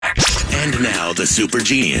And now the super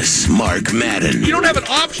genius, Mark Madden. You don't have an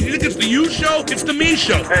option. You think it's the you show? It's the me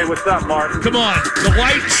show. Hey, what's up, Mark? Come on. The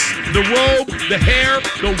lights, the robe, the hair,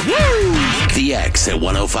 the woo! The X at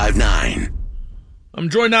 105.9. I'm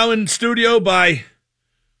joined now in studio by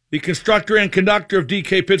the constructor and conductor of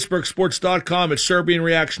DKPittsburghSports.com. It's Serbian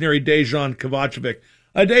reactionary Dejan Kovacevic.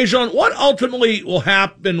 Dejan, what ultimately will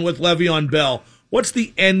happen with Le'Veon Bell? What's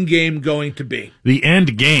the end game going to be? The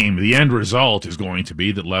end game, the end result is going to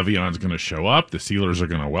be that Le'Veon's going to show up. The Steelers are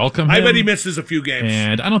going to welcome him. I bet he misses a few games.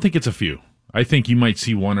 And I don't think it's a few. I think you might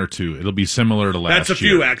see one or two. It'll be similar to last year. That's a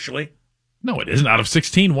few, actually. No, it isn't. Out of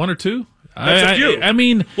 16, one or two? That's a few. I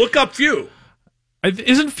mean... Look up few.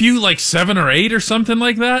 Isn't few like 7 or 8 or something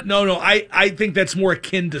like that? No, I think that's more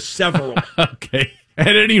akin to several. Okay.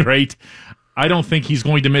 At any rate, I don't think he's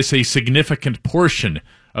going to miss a significant portion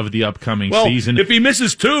of the upcoming season. If he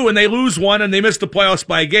misses 2 and they lose 1 and they miss the playoffs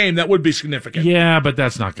by a game, that would be significant. Yeah, but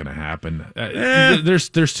that's not going to happen.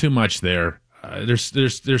 There's too much there. There's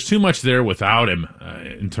too much there without him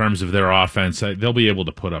in terms of their offense. They'll be able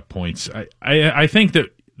to put up points. I think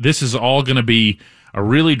that this is all going to be a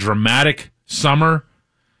really dramatic summer.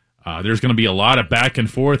 There's going to be a lot of back and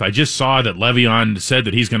forth. I just saw that Le'Veon said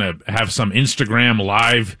that he's going to have some Instagram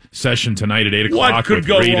live session tonight at 8 o'clock what could with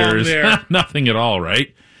go readers. Wrong there? Nothing at all,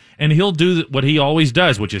 right? And he'll do what he always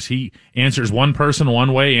does, which is he answers one person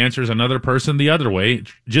one way, answers another person the other way,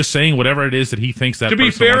 just saying whatever it is that he thinks that person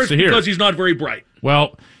wants to hear. To be fair, it's because he's not very bright.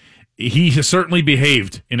 Well, he has certainly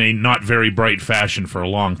behaved in a not very bright fashion for a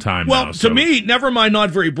long time now. Well, to me, never mind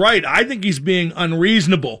not very bright, I think he's being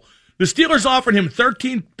unreasonable. The Steelers offered him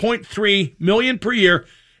 $13.3 million per year,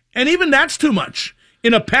 and even that's too much.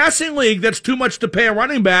 In a passing league, that's too much to pay a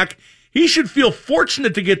running back. He should feel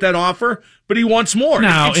fortunate to get that offer, but he wants more.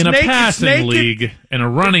 Now, in a passing league and a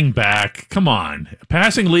running back, come on. A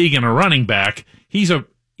passing league and a running back, he's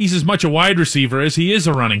as much a wide receiver as he is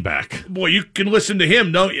a running back. Boy, you can listen to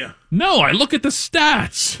him, don't you? No, I look at the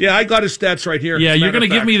stats. Yeah, I got his stats right here. Yeah, you're going to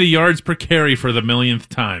give me the yards per carry for the millionth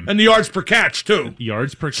time. And the yards per catch, too.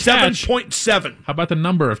 Yards per catch. 7.7. How about the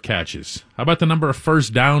number of catches? How about the number of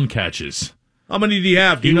first down catches? How many do you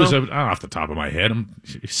have? Off the top of my head. I'm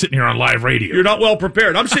sitting here on live radio. You're not well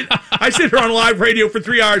prepared. I sit here on live radio for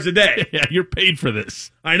 3 hours a day. Yeah, you're paid for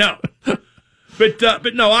this. I know.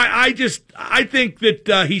 But no, I think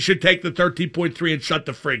that he should take the 13.3 and shut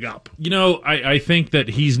the frig up. You know, I think that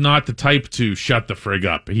he's not the type to shut the frig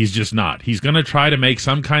up. He's just not. He's going to try to make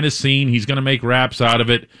some kind of scene. He's going to make raps out of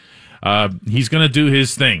it. He's going to do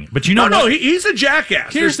his thing. But you know what? No, he's a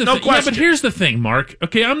jackass. There's no question. Yeah, but here's the thing, Mark.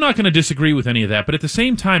 Okay, I'm not going to disagree with any of that. But at the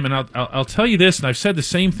same time, and I'll tell you this, and I've said the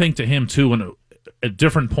same thing to him, too, at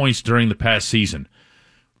different points during the past season.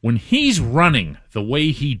 When he's running the way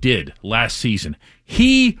he did last season,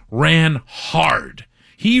 he ran hard.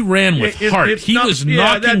 He ran with heart. He was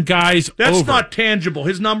knocking guys over. That's not tangible.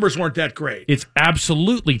 His numbers weren't that great. It's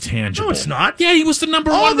absolutely tangible. No, it's not. Yeah, he was the number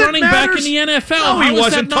one running back in the NFL. No, he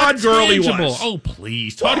wasn't. Todd Gurley was. Oh,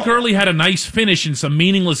 please. Todd Gurley had a nice finish in some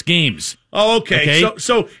meaningless games. Oh, okay.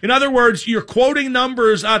 So, in other words, you're quoting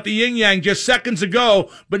numbers at the yin-yang just seconds ago,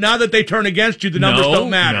 but now that they turn against you, the numbers don't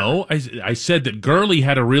matter. No, I said that Gurley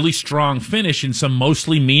had a really strong finish in some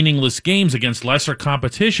mostly meaningless games against lesser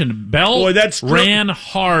competition. Bell ran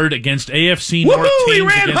hard against AFC North teams. He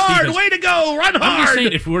ran hard. Way to go. Run hard. I'm just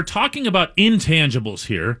saying, if we're talking about intangibles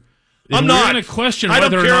here, I'm not going to question I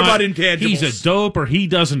whether don't care or not about intangibles. He's a dope or he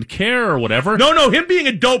doesn't care or whatever. No, him being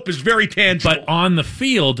a dope is very tangible. But on the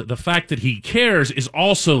field, the fact that he cares is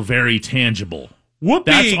also very tangible.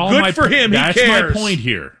 Whoopee, good for him. He cares. That's my point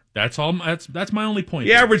here. That's all. That's my only point.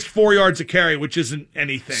 He averaged 4 yards a carry, which isn't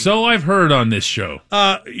anything. So I've heard on this show.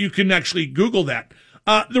 You can actually Google that.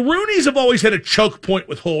 The Rooneys have always had a choke point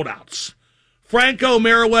with holdouts. Franco,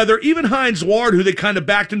 Merriweather, even Hines Ward, who they kind of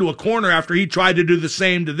backed into a corner after he tried to do the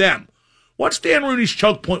same to them. What's Dan Rooney's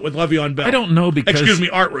choke point with Le'Veon Bell? I don't know because... Excuse me,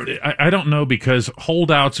 Art Rooney. I don't know because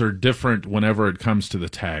holdouts are different whenever it comes to the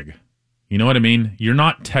tag. You know what I mean? You're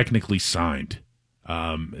not technically signed.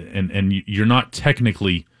 And you're not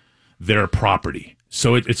technically their property.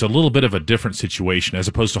 So it's a little bit of a different situation as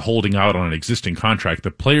opposed to holding out on an existing contract. The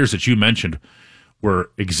players that you mentioned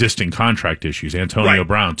were existing contract issues. Antonio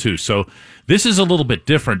Brown, too. So this is a little bit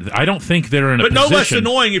different. I don't think they're in a position... But no less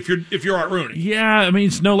annoying if you're Art Rooney. Yeah, I mean,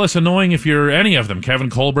 it's no less annoying if you're any of them.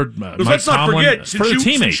 Kevin Colbert, Mike let's not Tomlin, forget,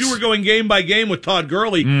 teammates. Since you were going game by game with Todd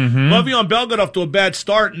Gurley, Le'Veon Bell got off to a bad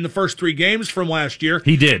start in the first 3 games from last year.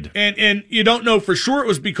 He did. And you don't know for sure it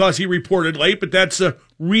was because he reported late, but that's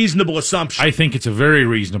reasonable assumption? I think it's a very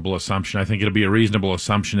reasonable assumption. I think it'll be a reasonable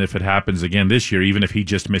assumption if it happens again this year, even if he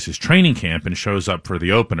just misses training camp and shows up for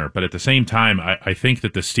the opener. But at the same time, I think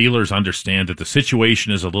that the Steelers understand that the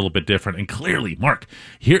situation is a little bit different. And clearly, Mark,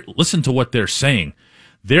 here, listen to what they're saying.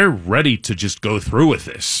 They're ready to just go through with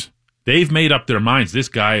this. They've made up their minds. This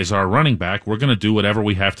guy is our running back. We're going to do whatever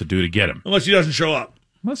we have to do to get him. Unless he doesn't show up.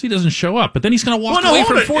 Unless he doesn't show up. But then he's going to walk away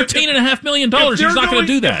from $14.5 million. He's not going to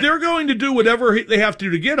do that. If they're going to do whatever they have to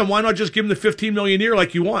do to get him, why not just give him the $15 million a year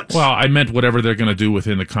like you want? Well, I meant whatever they're going to do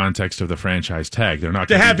within the context of the franchise tag. They're not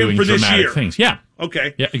going to be doing dramatic things. Yeah.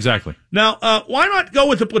 Okay. Yeah, exactly. Now, why not go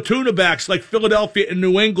with a platoon of backs like Philadelphia and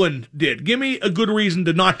New England did? Give me a good reason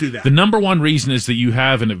to not do that. The number one reason is that you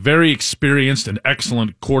have a very experienced and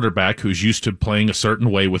excellent quarterback who's used to playing a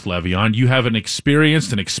certain way with Le'Veon. You have an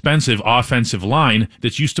experienced and expensive offensive line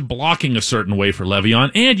that's used to blocking a certain way for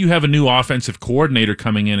Le'Veon. And you have a new offensive coordinator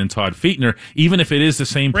coming in Todd Fichtner, even if it is the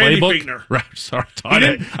same Randy playbook. Fichtner. Right, sorry,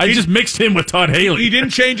 Todd. I just mixed him with Todd Haley. He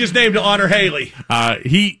didn't change his name to honor Haley.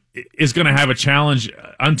 He is going to have a challenge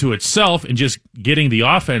unto itself in just getting the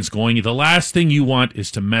offense going. The last thing you want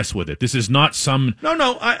is to mess with it. This is not some...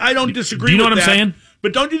 No, I don't disagree with that. Do you know what I'm saying?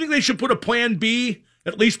 But don't you think they should put a plan B,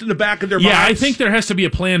 at least in the back of their minds? Yeah, I think there has to be a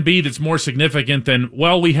plan B that's more significant than,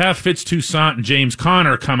 well, we have Fitz Toussaint and James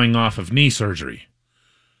Conner coming off of knee surgery.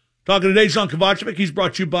 Talking to Dejan Kovacevic, he's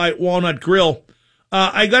brought to you by Walnut Grill.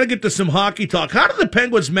 I got to get to some hockey talk. How do the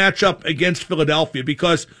Penguins match up against Philadelphia?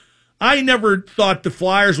 Because I never thought the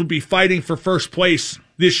Flyers would be fighting for first place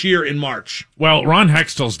this year in March. Well, Ron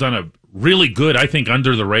Hextall's done a really good, I think,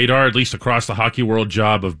 under the radar, at least across the hockey world,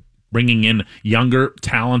 job of bringing in younger,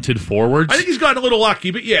 talented forwards. I think he's gotten a little lucky,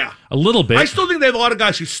 but yeah. A little bit. I still think they have a lot of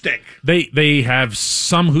guys who stink. They have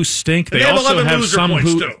some who stink. They also have some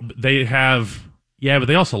who... Too. They have... Yeah, but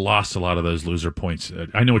they also lost a lot of those loser points.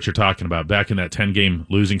 I know what you're talking about. Back in that 10-game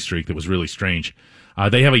losing streak that was really strange.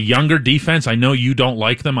 They have a younger defense. I know you don't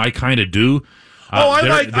like them. I kind of do. I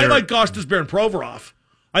like Gostisbehere and Provorov.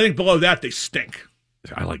 I think below that they stink.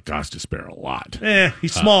 I like Gostisbehere a lot.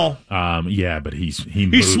 He's small. Yeah, but he moves.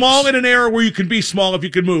 He's small in an era where you can be small if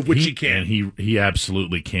you can move, which he can. And he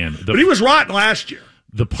absolutely can. But he was rotten last year.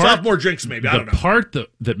 Sophomore drinks, maybe. I don't know. The part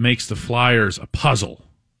that makes the Flyers a puzzle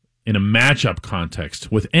in a matchup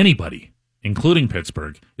context with anybody, including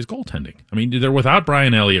Pittsburgh, is goaltending. I mean, they're without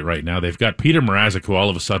Brian Elliott right now. They've got Peter Mrazek, who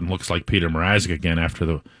all of a sudden looks like Peter Mrazek again after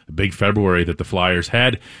the big February that the Flyers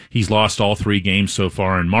had. He's lost all 3 games so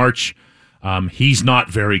far in March. He's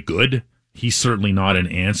not very good. He's certainly not an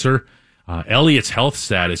answer. Elliott's health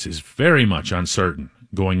status is very much uncertain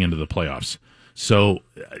going into the playoffs. So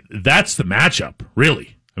that's the matchup,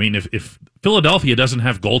 really. I mean, if Philadelphia doesn't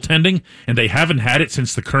have goaltending, and they haven't had it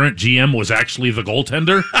since the current GM was actually the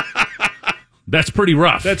goaltender, that's pretty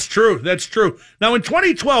rough. That's true. Now, in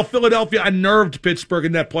 2012, Philadelphia unnerved Pittsburgh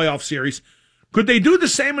in that playoff series. Could they do the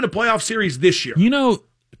same in a playoff series this year? You know,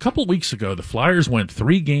 a couple of weeks ago, the Flyers went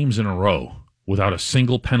 3 games in a row without a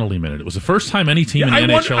single penalty minute. It was the first time any team in the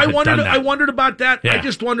NHL had done that. I wondered about that. Yeah. I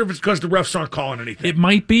just wonder if it's because the refs aren't calling anything. It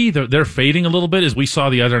might be. They're fading a little bit, as we saw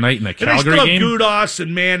the other night in the Calgary game. game. They still have Gudas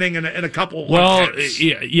and Manning and a couple. Well,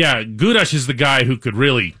 yeah, Gudas is the guy who could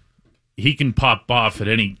really, he can pop off at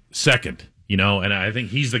any second, you know, and I think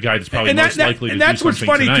he's the guy that's probably most likely to do something tonight. And that's what's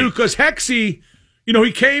funny, too, because Hexie,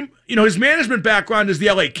 he came, his management background is the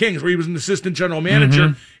LA Kings, where he was an assistant general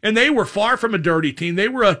manager, and they were far from a dirty team. They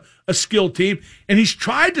were a skilled team, and he's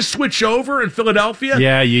tried to switch over in Philadelphia.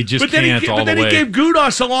 Yeah, you just can't all the way. But then he gave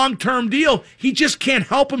Gudas a long-term deal. He just can't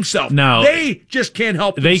help himself. No. They just can't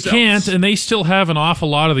help themselves. They can't, and they still have an awful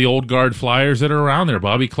lot of the old guard Flyers that are around there.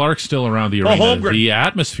 Bobby Clark's still around the arena. Holmgren. The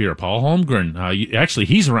atmosphere, Paul Holmgren. Actually,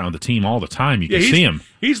 he's around the team all the time. You can see him.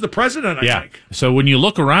 He's the president, I think. So when you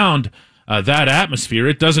look around... that atmosphere,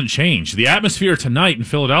 it doesn't change. The atmosphere tonight in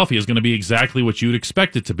Philadelphia is going to be exactly what you'd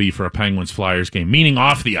expect it to be for a Penguins-Flyers game, meaning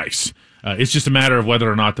off the ice. It's just a matter of whether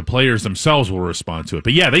or not the players themselves will respond to it.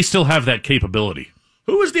 But yeah, they still have that capability.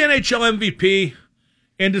 Who is the NHL MVP,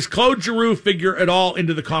 and does Claude Giroux figure at all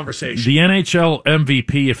into the conversation? The NHL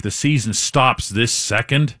MVP, if the season stops this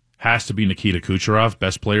second, has to be Nikita Kucherov,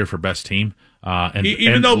 best player for best team.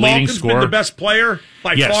 Even though Malkin's been the best player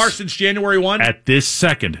by far since January 1? At this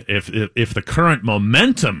second, if the current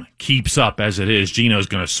momentum keeps up as it is, Gino's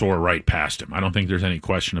going to soar right past him. I don't think there's any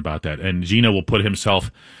question about that. And Gino will put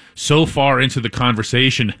himself so far into the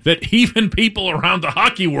conversation that even people around the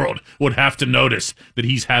hockey world would have to notice that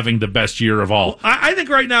he's having the best year of all. Well, I think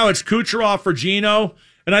right now it's Kucherov for Gino,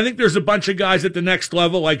 and I think there's a bunch of guys at the next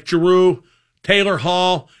level like Giroux, Taylor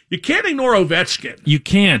Hall. You can't ignore Ovechkin. You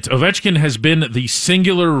can't. Ovechkin has been the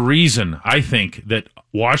singular reason, I think, that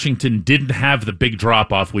Washington didn't have the big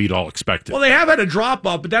drop-off we'd all expected. Well, they have had a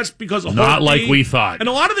drop-off, but that's because of Not like we thought. And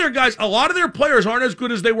a lot of their players aren't as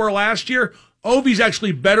good as they were last year. Ovi's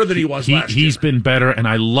actually better than he was last year. He's been better, and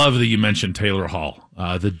I love that you mentioned Taylor Hall.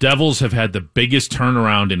 The Devils have had the biggest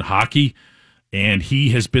turnaround in hockey, and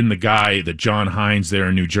he has been the guy that John Hines there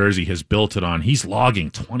in New Jersey has built it on. He's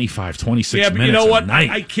logging 25, 26 minutes a night. Yeah, but you know what?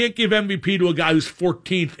 I can't give MVP to a guy who's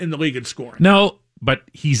 14th in the league in scoring. No, but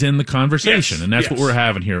he's in the conversation, Yes, and that's yes. what we're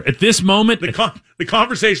having here. At this moment, The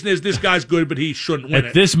conversation is this guy's good, but he shouldn't win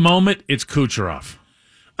at this moment, it's Kucherov.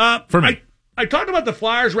 For me. I talked about the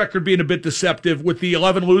Flyers' record being a bit deceptive with the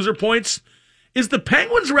 11 loser points. Is the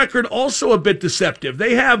Penguins' record also a bit deceptive?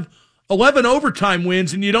 They have 11 overtime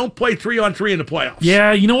wins, and you don't play 3-on-3 in the playoffs.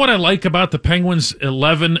 Yeah, you know what I like about the Penguins'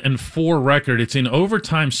 11-4 record? It's in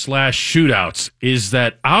overtime/shootouts. Is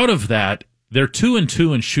that out of that, they're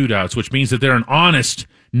 2-2 in shootouts, which means that they're an honest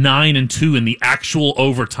 9-2 in the actual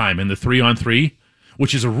overtime in the 3-on-3,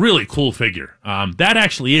 which is a really cool figure. That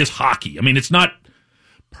actually is hockey. I mean, it's not,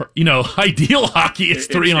 ideal hockey. It's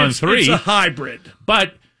 3-on-3. It's a hybrid.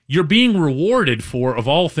 But you're being rewarded for, of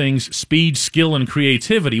all things, speed, skill, and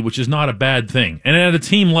creativity, which is not a bad thing. And at a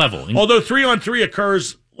team level. Although 3-on-3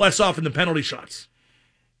 occurs less often than penalty shots.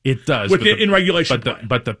 It does. In regulation play.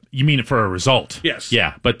 But you mean it for a result? Yes.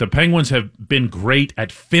 Yeah, but the Penguins have been great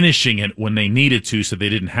at finishing it when they needed to, so they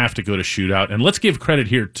didn't have to go to shootout. And let's give credit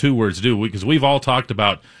here, too, where it's due, because we've all talked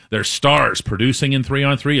about their stars producing in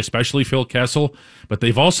 3-on-3, especially Phil Kessel, but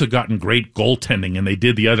they've also gotten great goaltending, and they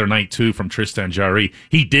did the other night, too, from Tristan Jarry.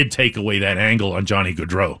 He did take away that angle on Johnny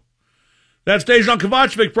Gaudreau. That's Dejan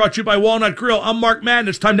Kovacevic, brought to you by Walnut Grill. I'm Mark Madden.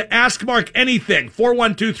 It's time to ask Mark anything.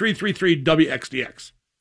 412-333-WXDX.